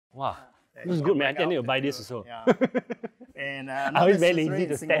Wow, looks good, man. I need to buy this also. Yeah. And I was very lazy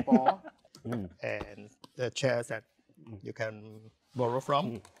to stand. And the chairs that you can borrow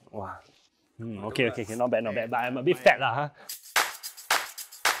from. Wow. Okay, not bad, but I'm a bit fat lah, huh?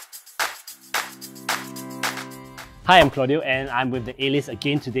 Hi, I'm Claudio and I'm with the A-List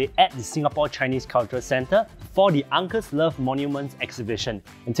again today at the Singapore Chinese Cultural Centre for the Uncles Love Monuments exhibition.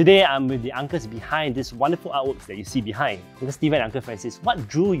 And today I'm with the uncles behind these wonderful artworks that you see behind. Uncle Stephen and Uncle Francis, what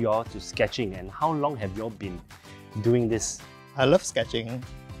drew you all to sketching and how long have you all been doing this? I love sketching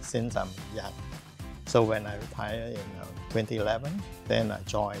since I'm young. So when I retired in 2011, then I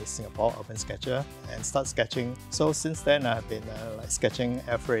joined Singapore Urban Sketcher and start sketching. So since then I've been sketching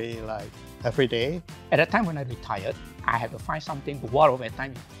every day. At the time when I retired, I had to find something to while my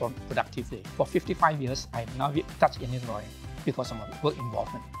time productively. For 55 years, I have not touched any drawing because of my work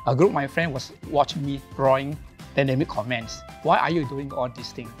involvement. A group of my friends was watching me drawing, then they make comments. Why are you doing all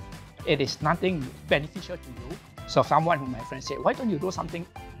these things? It is nothing beneficial to you. So someone who my friend said, why don't you do something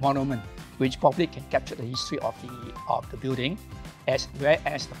monument, which probably can capture the history of the building as well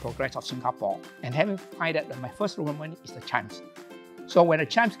as the progress of Singapore. And having find that my first monument is the chimes. So when the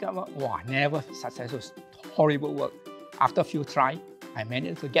chimes come up, wow, never successful, horrible work. After a few tries, I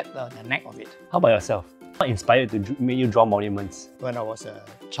managed to get the knack of it. How about yourself? What inspired to make you draw monuments? When I was a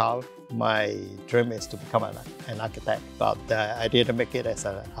child, my dream is to become an architect, but I didn't make it as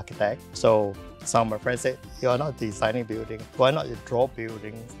an architect. So some of my friends said, you're not designing building, why not you draw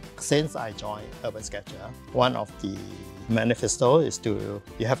buildings? Since I joined Urban Sketcher, one of the manifesto is you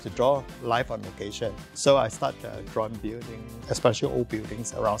have to draw live on location. So I started drawing buildings, especially old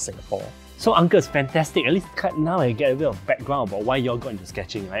buildings around Singapore. So Uncle, it's fantastic. At least now I get a bit of background about why you all got into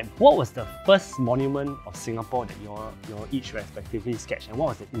sketching, right? What was the first monument of Singapore that you all each respectively sketched, and what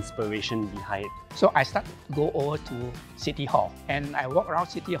was the inspiration behind it? So I started to go over to City Hall, and I walked around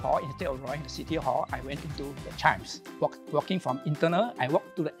City Hall. Instead of drawing the City Hall, I went into the chimes. Walking from internal, I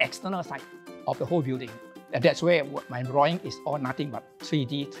walked to the external side of the whole building. And that's where my drawing is all nothing but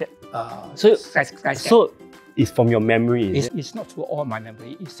 3D So it's from your memory, It's not through all my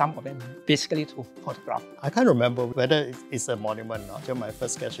memory, it's some of them basically through photograph. I can't remember whether it's a monument or not. My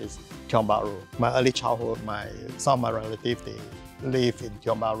first sketch is Tiong Bahru. My early childhood, some of my relatives, they live in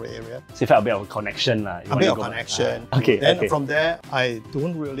Tiong Bahru area. So you felt a bit of a connection. A bit of connection. Then from there, I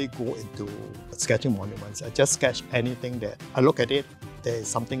don't really go into sketching monuments. I just sketch anything that I look at it, there is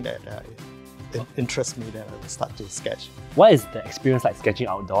something that it interests me, then I will start to sketch. What is the experience like sketching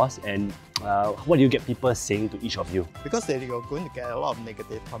outdoors, and what do you get people saying to each of you? Because you're going to get a lot of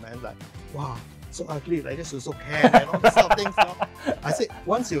negative comments like, wow, so ugly, like this, you so can, and all these sort of things. I said,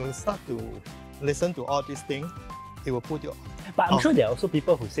 once you start to listen to all these things, it will put you off. But I'm sure there are also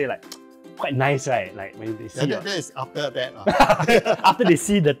people who say like, quite nice, right? Like when they see that is after that. After they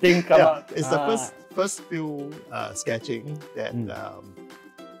see the thing come out. It's the first few sketching that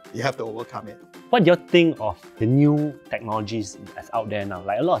you have to overcome it. What do you think of the new technologies that's out there now?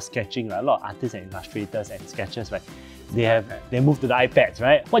 Like a lot of sketching, like a lot of artists and illustrators and sketchers, right? They moved to the iPads,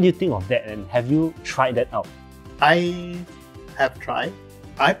 right? What do you think of that, and have you tried that out? I have tried.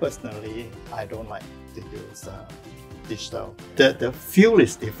 I personally, I don't like to use digital. The feel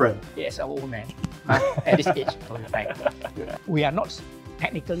is different. Yes, an old man at this age. We are not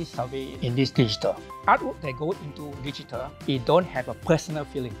technically savvy in this digital. Artwork that go into digital, it don't have a personal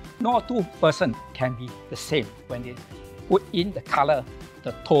feeling. No two person can be the same when they put in the color,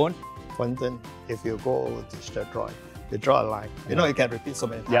 the tone. For instance, if you go digital drawing, you draw a line. You know, you can repeat so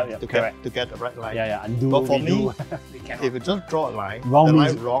many times to get the right line. Undo, but for me, if you just draw a line, wrong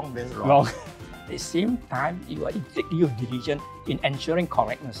means wrong. At the same time, you are diligent in ensuring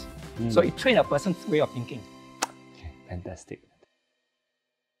correctness. So it trains a person's way of thinking. Okay, fantastic.